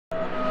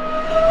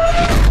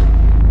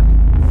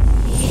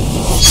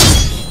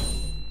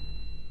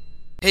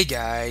Hey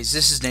guys,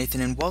 this is Nathan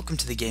and welcome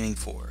to the Gaming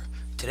 4.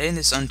 Today in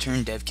this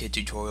Unturned Devkit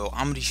tutorial,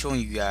 I'm going to be showing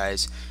you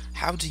guys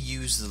how to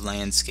use the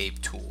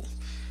landscape tool.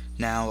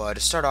 Now to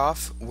start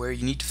off, where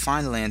you need to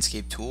find the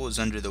landscape tool is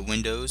under the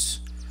Windows,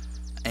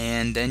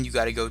 and then you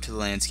got to go to the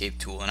landscape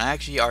tool. And I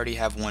actually already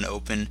have one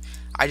open.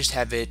 I just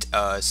have it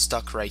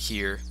stuck right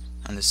here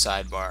on the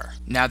sidebar.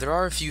 Now there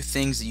are a few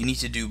things that you need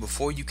to do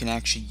before you can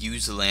actually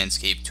use the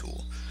landscape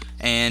tool.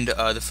 And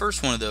the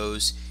first one of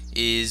those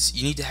is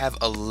you need to have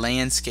a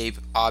landscape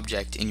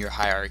object in your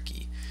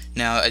hierarchy.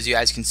 Now as you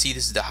guys can see,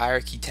 this is the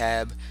hierarchy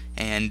tab,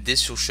 and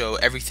this will show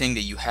everything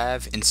that you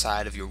have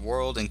inside of your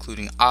world,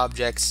 including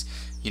objects,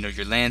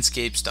 your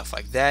landscape, stuff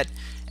like that.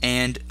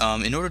 And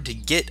in order to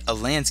get a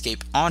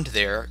landscape onto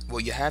there,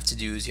 what you have to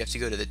do is you have to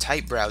go to the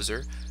type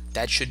browser.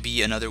 That should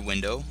be another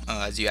window.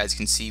 As you guys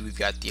can see, we've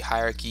got the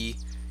hierarchy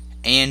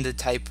and the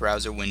type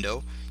browser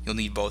window. You'll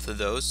need both of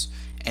those.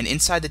 And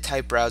inside the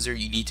type browser,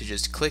 you need to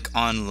just click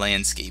on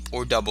landscape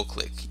or double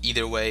click.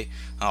 Either way,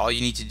 all you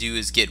need to do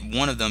is get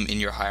one of them in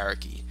your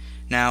hierarchy.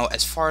 Now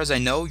as far as I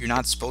know, you're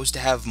not supposed to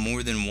have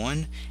more than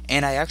one,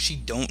 and I actually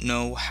don't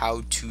know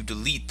how to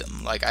delete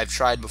them. Like, I've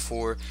tried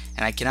before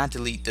and I cannot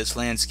delete this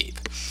landscape.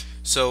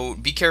 So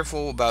be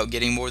careful about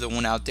getting more than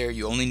one out there.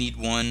 You only need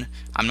one.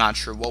 I'm not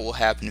sure what will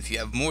happen if you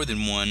have more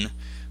than one,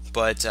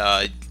 but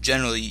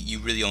generally you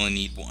really only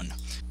need one.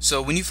 So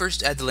when you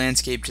first add the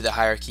landscape to the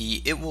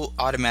hierarchy, it will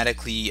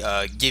automatically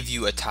give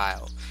you a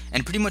tile.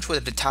 And pretty much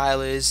what the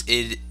tile is,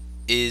 it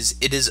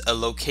is a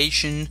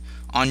location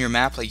on your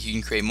map. Like, you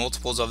can create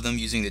multiples of them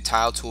using the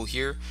tile tool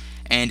here,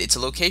 and it's a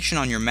location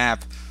on your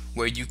map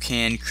where you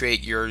can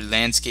create your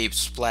landscape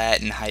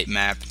splat and height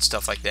map and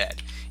stuff like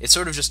that. It's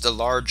sort of just a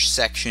large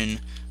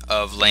section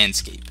of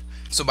landscape.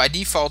 So by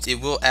default,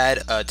 it will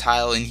add a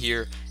tile in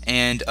here,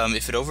 and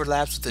if it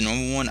overlaps with the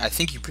normal one, I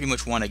think you pretty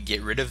much want to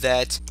get rid of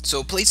that.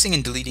 So placing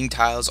and deleting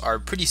tiles are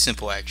pretty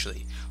simple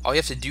actually. All you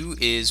have to do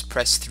is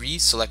press 3,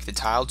 select the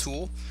tile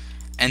tool,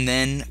 and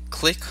then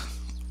click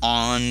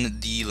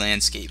on the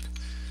landscape.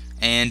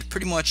 And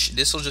pretty much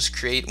this will just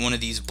create one of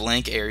these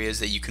blank areas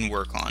that you can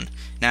work on.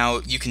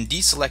 Now you can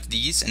deselect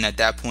these, and at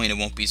that point it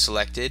won't be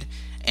selected.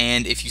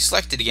 And if you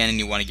select it again and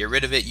you want to get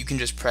rid of it, you can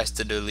just press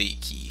the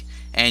delete key.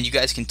 And you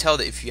guys can tell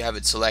that if you have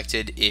it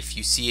selected if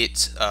you see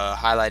it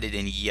highlighted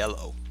in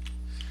yellow.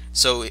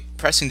 So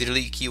pressing the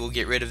delete key will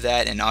get rid of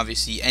that, and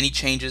obviously any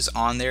changes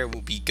on there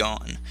will be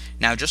gone.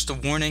 Now just a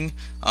warning,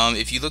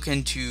 if you look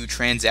into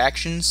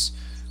transactions,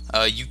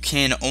 you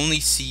can only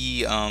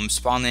see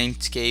spawn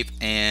landscape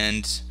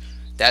and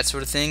that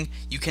sort of thing.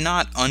 You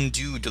cannot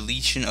undo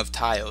deletion of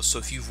tiles. So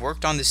if you've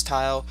worked on this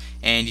tile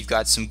and you've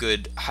got some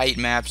good height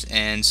maps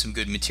and some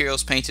good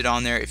materials painted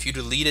on there, if you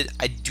delete it,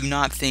 I do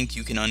not think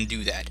you can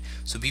undo that.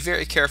 So be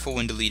very careful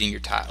when deleting your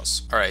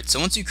tiles. Alright, so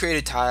once you create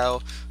a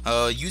tile,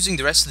 using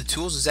the rest of the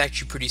tools is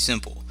actually pretty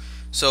simple.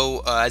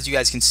 So as you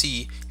guys can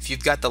see, if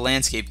you've got the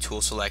landscape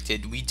tool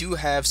selected, we do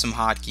have some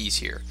hotkeys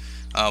here.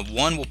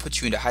 1 will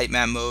put you into height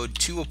map mode,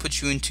 2 will put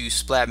you into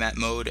splat map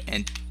mode,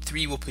 and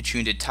 3 will put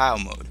you into tile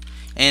mode.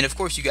 And of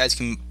course you guys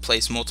can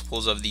place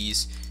multiples of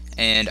these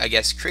and I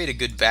guess create a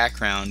good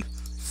background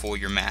for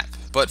your map.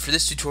 But for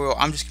this tutorial,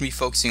 I'm just going to be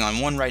focusing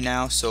on one right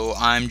now, so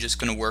I'm just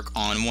going to work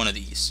on one of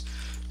these.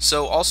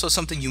 So also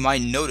something you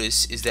might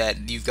notice is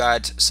that you've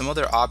got some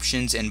other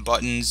options and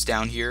buttons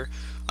down here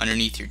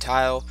underneath your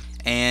tile,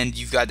 and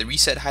you've got the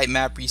reset height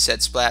map,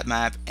 reset splat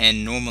map,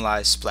 and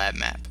normalized splat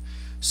map.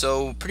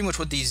 So pretty much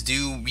what these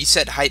do,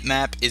 reset height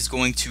map is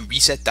going to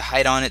reset the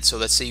height on it. So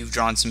let's say you've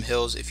drawn some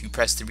hills. If you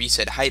press the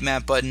reset height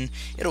map button,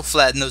 it'll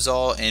flatten those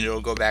all and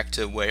it'll go back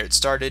to where it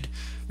started.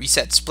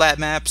 Reset splat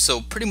map,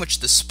 so pretty much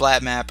the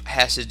splat map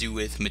has to do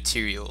with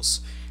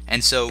materials.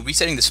 And so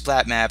resetting the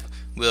splat map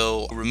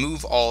will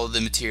remove all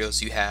the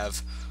materials you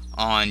have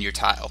on your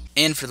tile.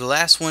 And for the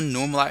last one,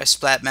 normalized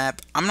splat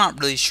map, I'm not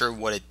really sure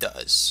what it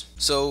does.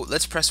 So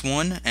let's press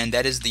 1, and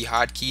that is the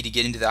hotkey to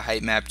get into the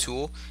height map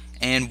tool.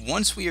 And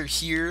once we are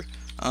here,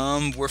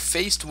 we're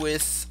faced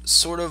with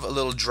sort of a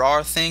little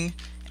drawer thing,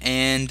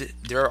 and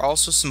there are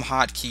also some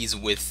hotkeys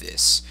with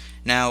this.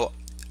 Now,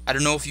 I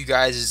don't know if you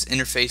guys'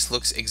 interface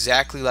looks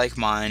exactly like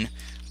mine,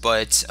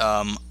 but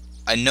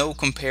I know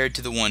compared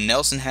to the one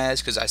Nelson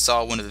has, because I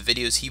saw one of the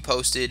videos he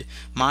posted,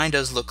 mine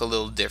does look a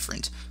little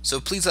different. So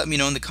please let me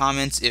know in the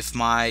comments if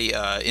my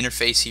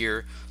interface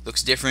here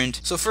looks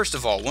different. So first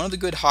of all, one of the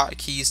good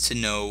hotkeys to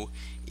know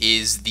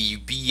is the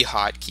B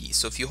hotkey.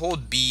 So if you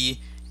hold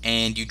B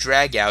and you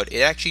drag out, it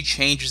actually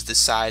changes the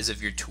size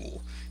of your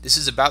tool. This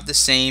is about the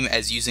same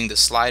as using the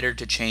slider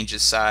to change the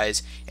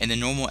size in the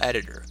normal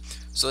editor.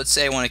 So let's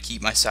say I want to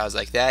keep my size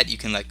like that. You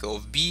can let go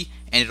of B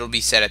and it'll be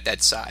set at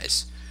that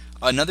size.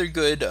 Another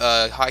good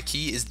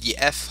hotkey is the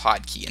F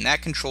hotkey, and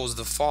that controls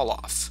the fall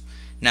off.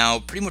 Now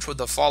pretty much what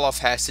the fall off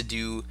has to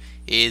do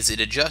is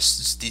it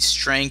adjusts the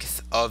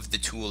strength of the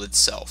tool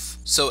itself.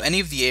 So any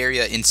of the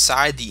area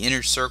inside the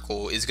inner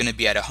circle is going to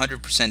be at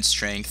 100%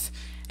 strength,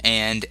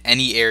 and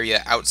any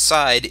area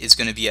outside is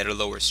going to be at a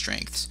lower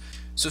strength.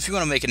 So if you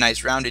want to make a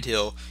nice rounded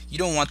hill, you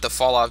don't want the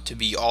fall off to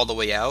be all the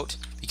way out,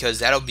 because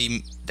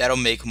that'll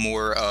make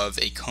more of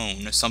a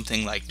cone,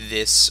 something like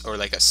this, or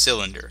like a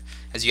cylinder.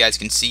 As you guys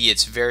can see,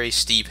 it's very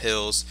steep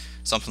hills,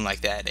 something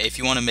like that. If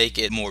you want to make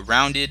it more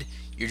rounded,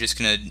 you're just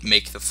going to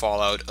make the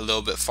fallout a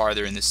little bit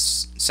farther in the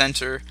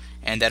center,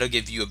 and that'll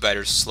give you a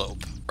better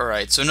slope.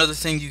 Alright, so another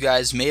thing you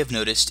guys may have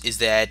noticed is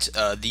that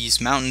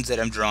these mountains that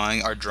I'm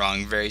drawing are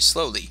drawing very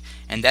slowly,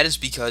 and that is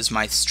because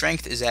my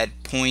strength is at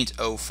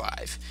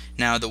 0.05.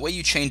 Now the way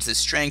you change the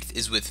strength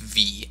is with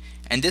V,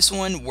 and this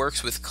one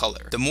works with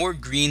color. The more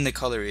green the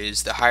color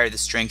is, the higher the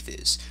strength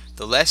is.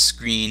 The less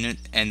green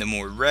and the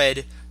more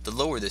red, the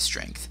lower the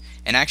strength.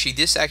 And actually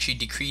this actually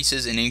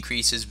decreases and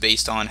increases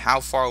based on how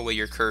far away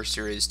your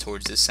cursor is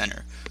towards the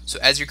center. So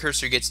as your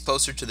cursor gets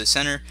closer to the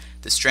center,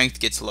 the strength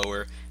gets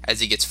lower.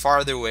 As it gets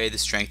farther away, the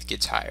strength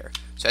gets higher.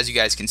 So as you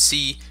guys can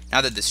see, now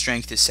that the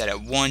strength is set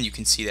at 1, you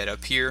can see that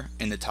up here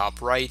in the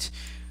top right,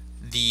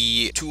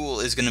 the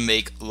tool is going to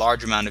make a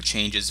large amount of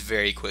changes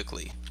very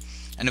quickly.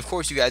 And of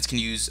course you guys can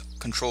use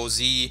Control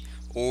Z,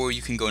 or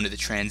you can go into the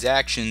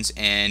transactions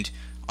and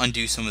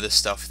undo some of the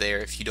stuff there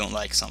if you don't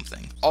like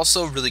something.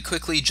 Also, really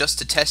quickly, just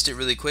to test it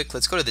really quick,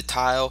 let's go to the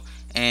tile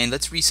and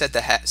let's reset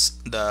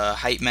the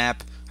height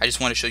map. I just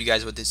want to show you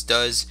guys what this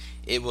does.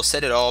 It will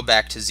set it all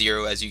back to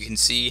 0. As you can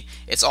see,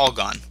 it's all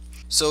gone.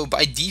 So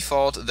by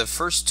default, the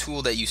first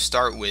tool that you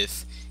start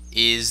with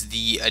is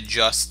the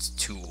Adjust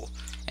tool,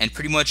 and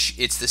pretty much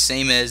it's the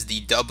same as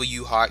the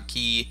W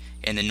hotkey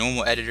in the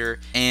normal editor,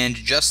 and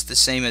just the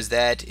same as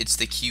that, it's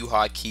the Q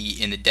hotkey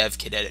in the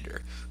Devkit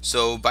editor.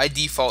 So by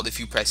default, if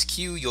you press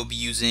Q, you'll be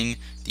using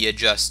the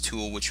Adjust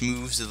tool, which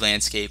moves the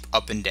landscape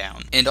up and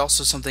down. And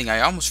also something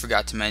I almost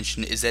forgot to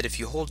mention is that if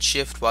you hold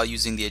Shift while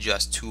using the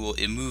Adjust tool,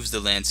 it moves the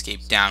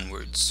landscape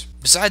downwards.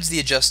 Besides the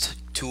Adjust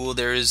tool,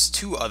 there is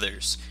two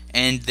others,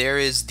 and there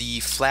is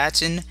the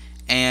Flatten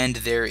and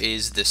there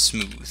is the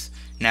Smooth.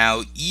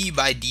 Now, E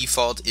by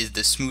default is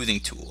the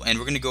smoothing tool, and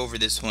we're going to go over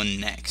this one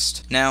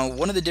next. Now,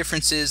 one of the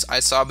differences I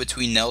saw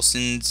between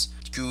Nelson's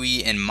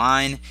GUI and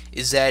mine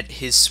is that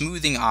his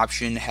smoothing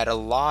option had a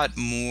lot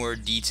more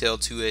detail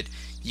to it.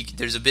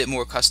 There's a bit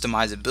more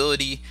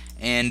customizability,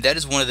 and that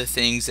is one of the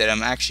things that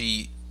I'm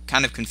actually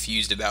kind of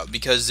confused about,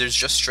 because there's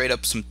just straight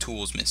up some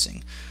tools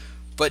missing.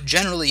 But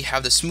generally,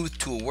 how the smooth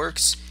tool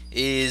works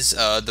is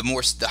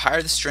the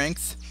higher the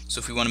strength. So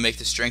if we want to make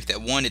the strength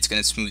at 1, it's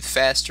going to smooth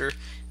faster.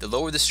 The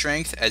lower the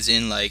strength, as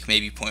in like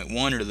maybe 0.1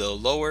 or a little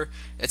lower,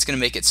 it's going to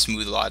make it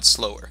smooth a lot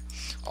slower.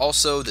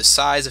 Also, the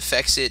size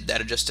affects it.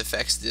 That just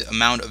affects the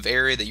amount of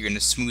area that you're going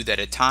to smooth at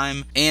a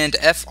time. And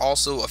F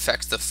also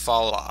affects the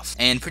fall off.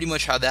 And pretty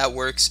much how that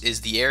works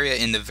is the area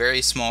in the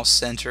very small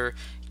center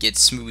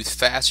gets smooth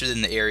faster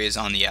than the areas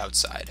on the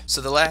outside.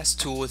 So the last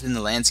tool within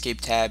the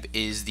landscape tab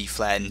is the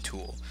Flatten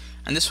tool.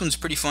 And this one's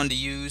pretty fun to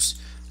use.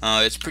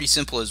 It's pretty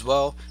simple as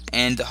well,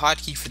 and the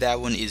hotkey for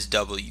that one is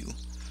W.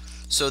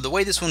 So the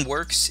way this one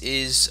works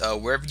is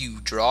wherever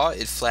you draw,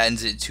 it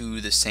flattens it to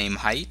the same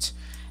height.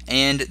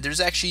 And there's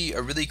actually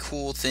a really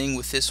cool thing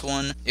with this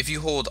one. If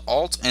you hold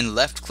Alt and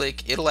left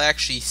click, it'll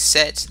actually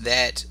set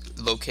that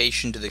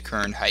location to the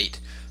current height.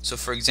 So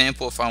for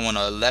example, if I want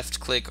to left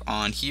click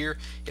on here,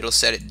 it'll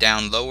set it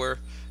down lower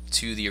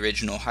to the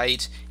original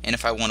height, and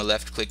if I want to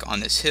left click on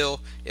this hill,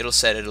 it'll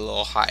set it a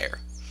little higher.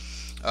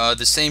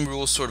 The same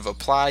rules sort of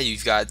apply.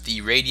 You've got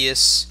the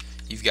radius,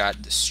 you've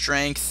got the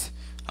strength.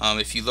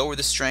 If you lower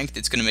the strength,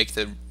 it's going to make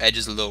the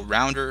edges a little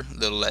rounder, a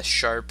little less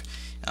sharp.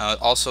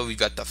 Also, we've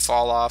got the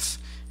fall off,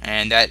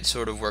 and that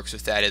sort of works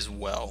with that as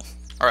well.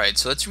 Alright,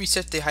 so let's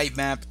reset the height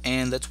map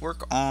and let's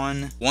work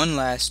on one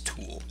last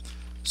tool.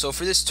 So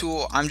for this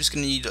tool, I'm just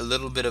going to need a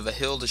little bit of a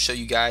hill to show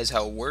you guys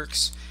how it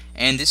works.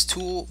 And this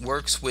tool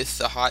works with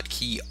the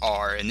hotkey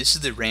R, and this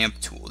is the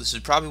ramp tool. This is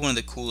probably one of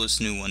the coolest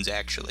new ones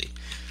actually.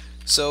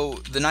 So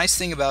the nice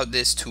thing about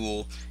this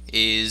tool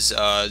is,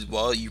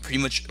 well, you pretty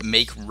much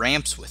make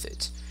ramps with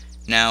it.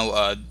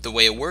 Now, the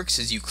way it works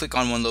is you click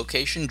on one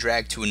location,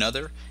 drag to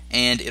another,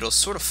 and it'll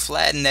sort of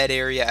flatten that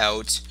area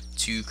out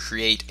to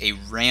create a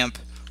ramp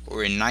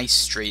or a nice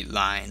straight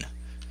line.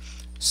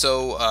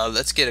 So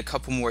let's get a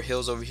couple more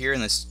hills over here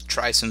and let's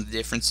try some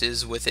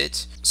differences with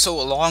it. So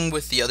along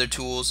with the other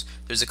tools,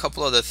 there's a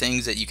couple other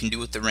things that you can do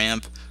with the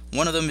ramp.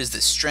 One of them is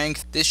the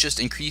strength. This just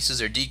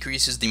increases or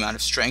decreases the amount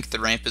of strength the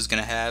ramp is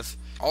going to have.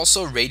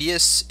 Also,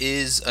 radius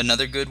is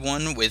another good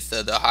one with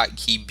the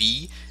hotkey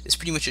B. This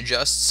pretty much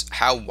adjusts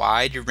how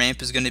wide your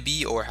ramp is going to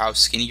be or how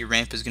skinny your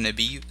ramp is going to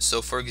be.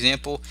 So for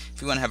example, if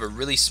we want to have a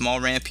really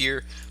small ramp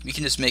here, we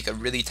can just make a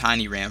really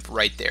tiny ramp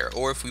right there.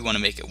 Or if we want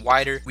to make it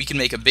wider, we can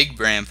make a big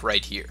ramp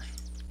right here.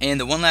 And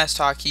the one last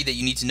hotkey that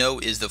you need to know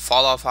is the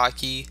fall off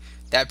hotkey.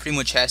 That pretty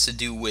much has to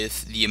do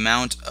with the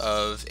amount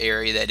of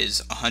area that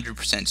is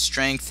 100%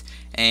 strength,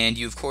 and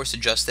you of course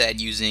adjust that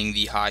using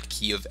the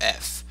hotkey of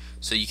F.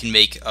 So you can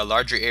make a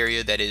larger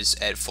area that is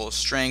at full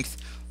strength,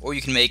 or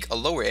you can make a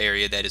lower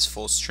area that is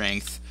full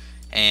strength,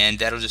 and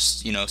that'll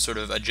just, sort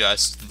of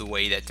adjust the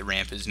way that the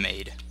ramp is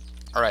made.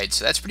 Alright,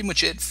 so that's pretty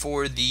much it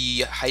for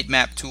the height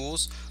map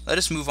tools. Let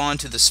us move on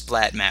to the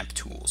splat map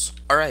tools.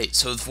 Alright,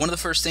 so one of the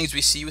first things we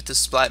see with the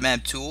splat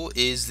map tool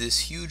is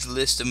this huge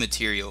list of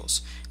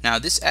materials. Now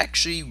this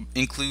actually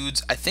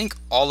includes, I think,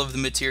 all of the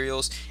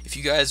materials. If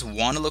you guys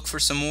want to look for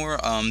some more,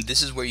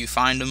 this is where you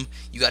find them.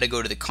 You got to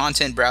go to the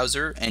content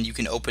browser and you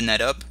can open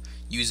that up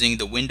using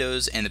the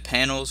windows and the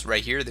panels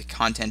right here, the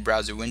content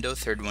browser window,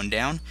 third one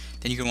down.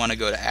 Then you're going to want to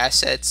go to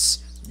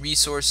assets,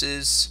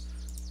 resources,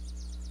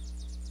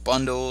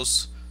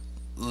 bundles,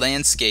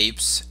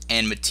 landscapes,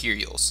 and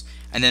materials.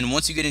 And then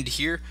once you get into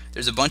here,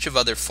 there's a bunch of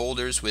other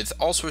folders with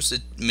all sorts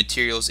of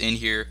materials in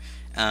here.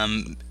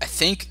 I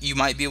think you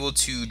might be able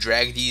to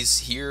drag these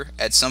here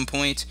at some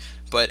point,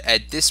 but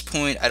at this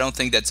point I don't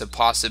think that's a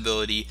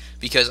possibility,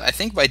 because I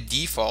think by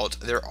default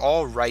they're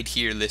all right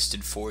here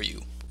listed for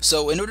you.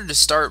 So in order to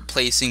start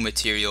placing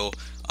material,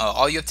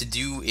 all you have to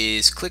do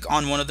is click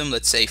on one of them,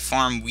 let's say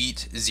farm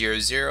wheat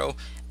 00,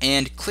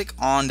 and click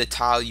on the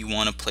tile you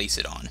want to place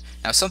it on.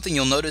 Now something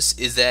you'll notice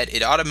is that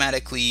it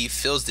automatically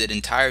fills the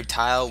entire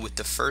tile with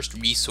the first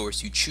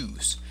resource you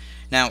choose.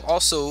 Now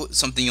also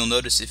something you'll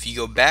notice, if you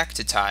go back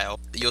to tile,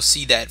 you'll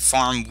see that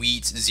farm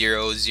wheat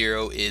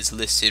 00 is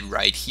listed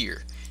right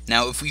here.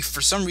 Now if we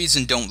for some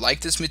reason don't like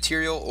this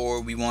material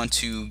or we want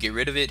to get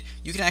rid of it,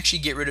 you can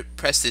actually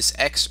press this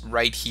X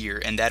right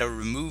here, and that'll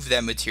remove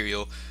that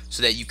material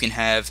so that you can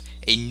have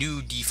a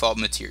new default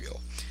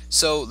material.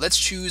 So let's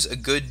choose a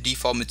good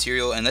default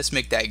material and let's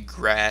make that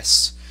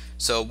grass.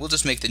 So we'll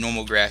just make the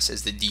normal grass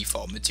as the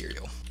default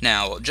material.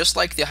 Now, just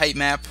like the height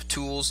map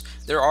tools,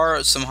 there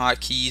are some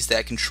hotkeys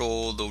that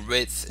control the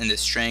width and the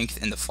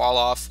strength and the fall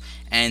off,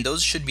 and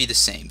those should be the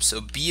same.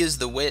 So B is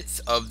the width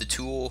of the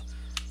tool,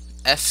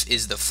 F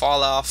is the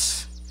fall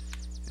off,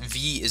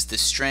 V is the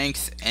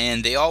strength,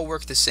 and they all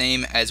work the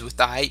same as with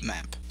the height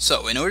map.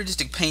 So in order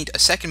to paint a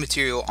second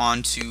material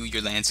onto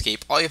your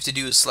landscape, all you have to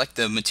do is select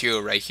the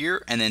material right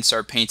here and then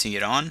start painting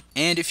it on.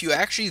 And if you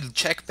actually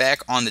check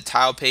back on the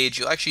tile page,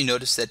 you'll actually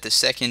notice that the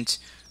second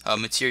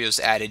material is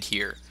added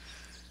here.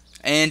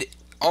 And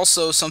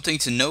also something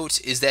to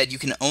note is that you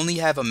can only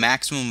have a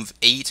maximum of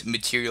 8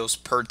 materials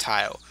per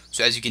tile.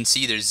 So as you can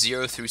see, there's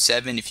 0 through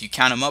 7. If you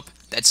count them up,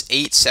 that's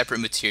 8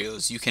 separate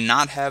materials. You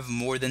cannot have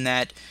more than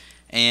that.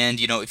 And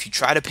you know, if you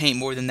try to paint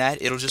more than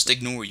that, it'll just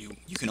ignore you.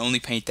 You can only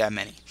paint that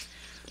many.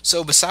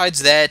 So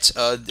besides that,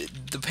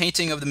 the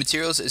painting of the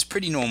materials is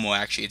pretty normal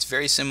actually. It's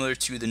very similar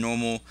to the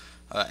normal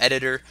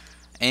editor.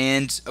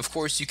 And of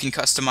course you can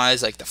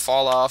customize like the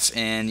fall off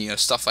and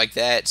stuff like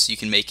that, so you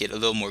can make it a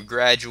little more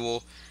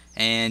gradual.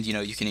 And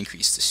you can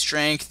increase the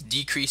strength,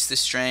 decrease the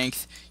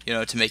strength,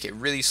 to make it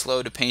really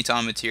slow to paint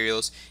on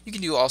materials. You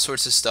can do all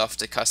sorts of stuff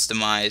to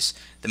customize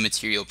the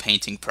material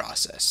painting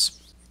process.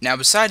 Now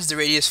besides the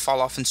radius,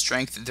 fall off, and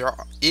strength, there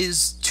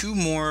is 2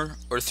 more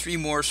or 3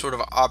 more sort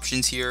of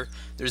options here.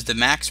 There's the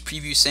max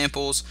preview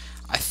samples.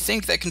 I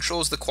think that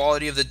controls the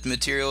quality of the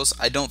materials.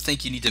 I don't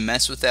think you need to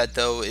mess with that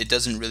though. It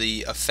doesn't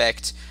really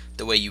affect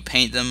the way you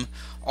paint them.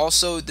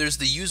 Also, there's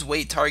the use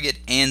weight target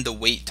and the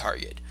weight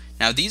target.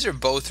 Now these are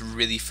both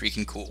really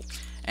freaking cool.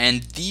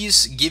 And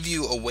these give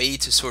you a way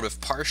to sort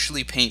of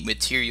partially paint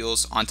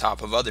materials on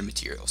top of other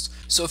materials.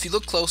 So if you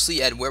look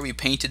closely at where we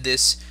painted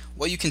this,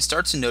 what you can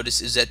start to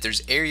notice is that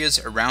there's areas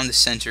around the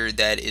center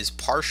that is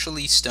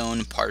partially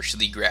stone,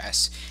 partially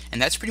grass.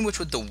 And that's pretty much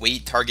what the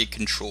weight target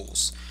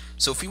controls.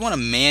 So if we want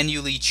to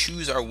manually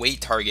choose our weight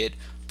target,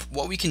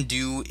 what we can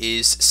do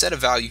is set a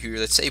value here,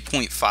 let's say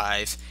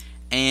 0.5,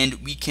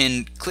 and we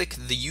can click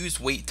the use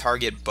weight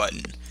target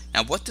button.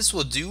 Now what this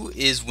will do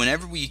is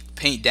whenever we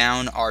paint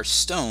down our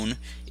stone,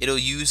 it'll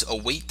use a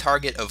weight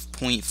target of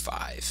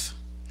 0.5.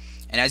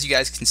 And as you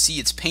guys can see,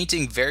 it's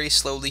painting very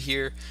slowly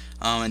here,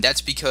 and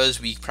that's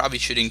because we probably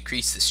should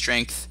increase the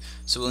strength.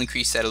 So we'll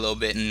increase that a little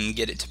bit and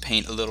get it to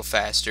paint a little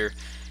faster.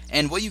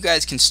 And what you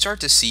guys can start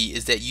to see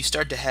is that you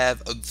start to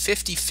have a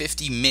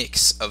 50-50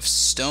 mix of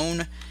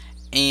stone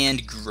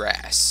and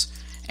grass.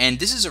 And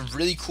this is a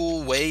really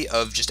cool way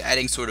of just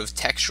adding sort of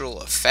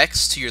textural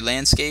effects to your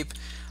landscape.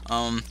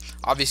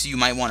 Obviously you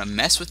might want to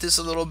mess with this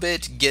a little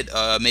bit, get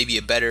maybe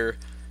a better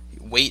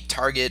weight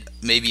target,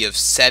 maybe of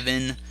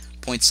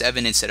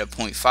 7.7 instead of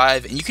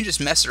 0.5, and you can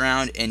just mess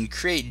around and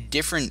create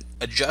different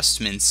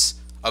adjustments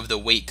of the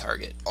weight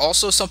target.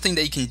 Also, something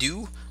that you can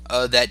do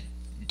that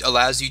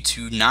allows you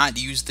to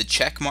not use the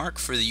check mark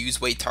for the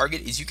use weight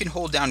target is you can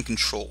hold down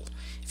control.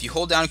 If you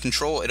hold down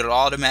control, it'll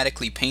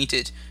automatically paint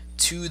it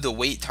to the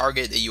weight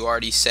target that you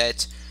already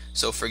set.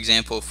 So for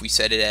example, if we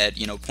set it at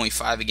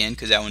 0.5 again,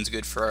 because that one's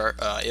good for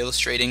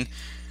illustrating,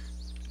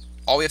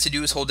 all we have to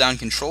do is hold down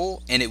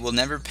control and it will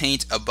never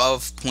paint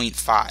above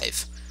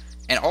 0.5.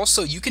 And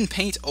also you can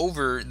paint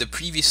over the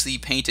previously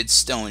painted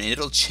stone and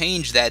it'll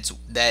change that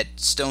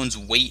stone's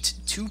weight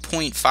to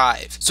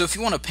 0.5. So if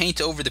you want to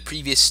paint over the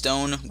previous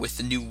stone with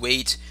the new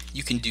weight,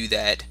 you can do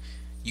that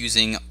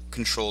using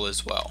control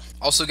as well.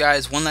 Also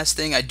guys, one last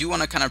thing, I do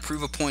want to kind of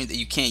prove a point that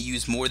you can't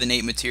use more than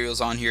 8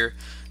 materials on here.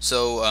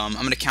 So I'm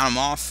going to count them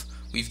off.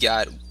 We've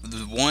got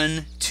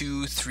 1,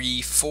 2,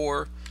 3,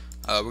 4.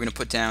 We're going to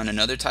put down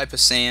another type of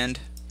sand,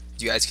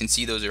 You guys can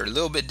see those are a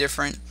little bit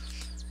different.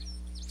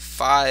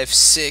 5,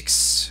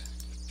 6,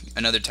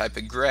 another type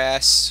of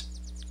grass,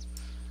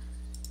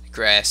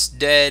 grass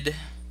dead,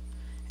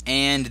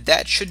 and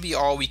that should be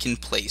all we can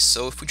place.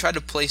 So if we try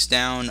to place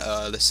down,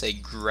 let's say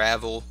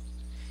gravel,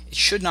 it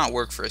should not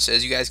work for us.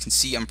 As you guys can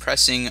see, I'm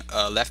pressing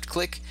left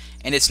click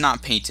and it's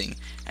not painting,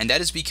 and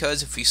that is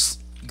because if we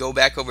go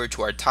back over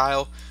to our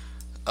tile,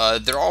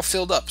 they're all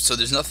filled up, so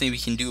there's nothing we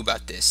can do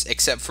about this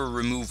except for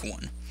remove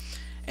one.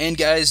 And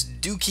guys,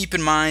 do keep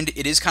in mind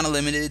it is kind of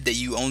limited that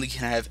you only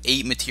can have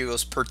 8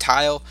 materials per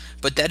tile,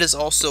 but that is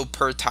also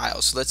per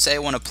tile. So let's say I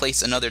want to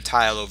place another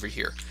tile over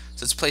here.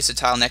 So let's place a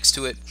tile next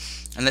to it,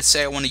 and let's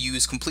say I want to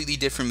use completely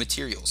different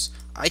materials.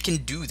 I can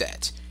do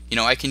that. You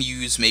know, I can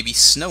use maybe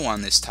snow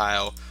on this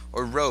tile,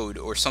 or road,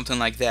 or something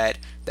like that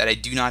I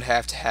do not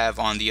have to have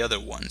on the other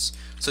ones.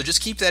 So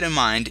just keep that in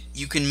mind.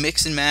 You can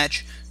mix and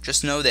match.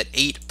 Just know that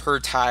 8 per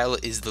tile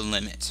is the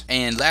limit.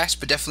 And last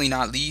but definitely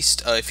not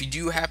least, if you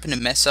do happen to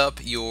mess up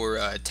your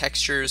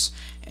textures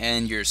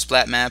and your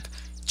splat map,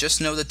 just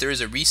know that there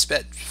is a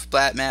reset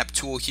splat map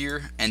tool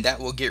here, and that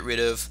will get rid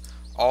of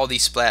all the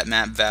splat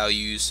map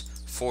values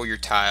for your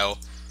tile.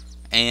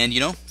 And you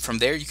know, from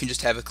there you can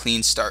just have a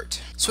clean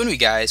start. So anyway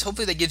guys,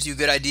 hopefully that gives you a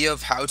good idea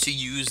of how to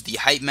use the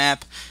height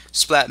map,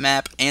 splat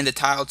map, and the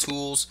tile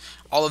tools.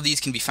 All of these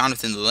can be found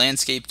within the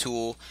landscape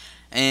tool.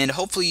 And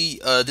hopefully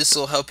this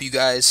will help you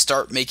guys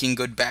start making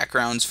good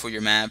backgrounds for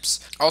your maps.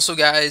 Also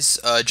guys,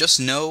 just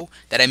know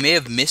that I may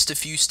have missed a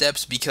few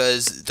steps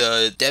because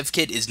the dev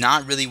kit is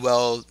not really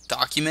well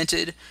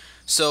documented.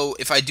 So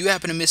if I do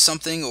happen to miss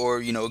something,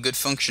 or you know, a good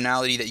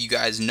functionality that you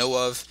guys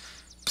know of,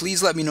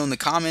 please let me know in the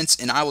comments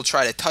and I will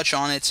try to touch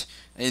on it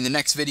in the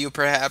next video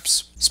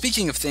perhaps.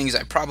 Speaking of things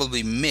I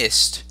probably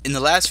missed, in the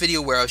last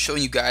video where I was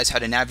showing you guys how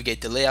to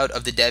navigate the layout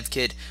of the dev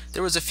kit,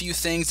 there was a few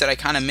things that I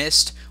kind of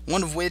missed,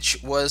 one of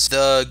which was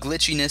the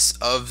glitchiness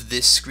of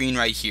this screen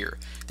right here.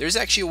 There's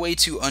actually a way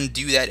to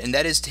undo that, and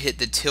that is to hit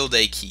the tilde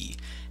key,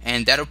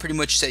 and that'll pretty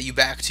much set you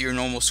back to your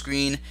normal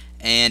screen.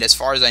 And as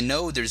far as I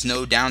know, there's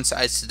no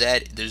downsides to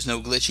that. There's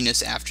no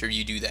glitchiness after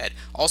you do that.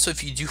 Also,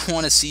 if you do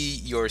want to see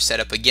your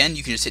setup again,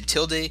 you can just hit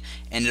tilde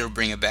and it'll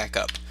bring it back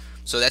up.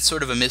 So that's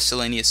sort of a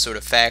miscellaneous sort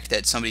of fact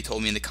that somebody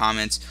told me in the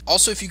comments.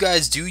 Also, if you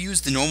guys do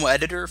use the normal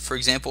editor, for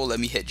example, let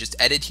me hit just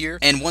edit here,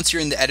 and once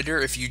you're in the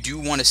editor, if you do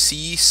want to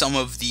see some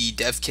of the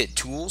dev kit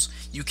tools,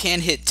 you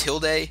can hit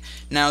tilde.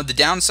 Now the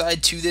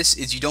downside to this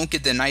is you don't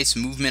get the nice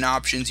movement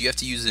options. You have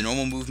to use the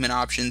normal movement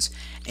options,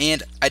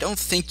 and I don't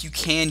think you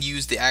can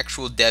use the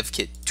actual dev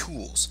kit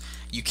tools.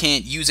 You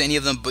can't use any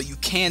of them, but you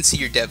can see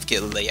your dev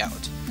kit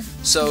layout.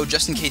 So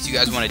just in case you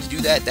guys wanted to do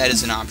that, that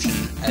is an option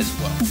as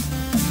well.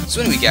 So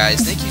anyway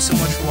guys, thank you so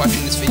much for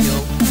watching this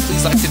video.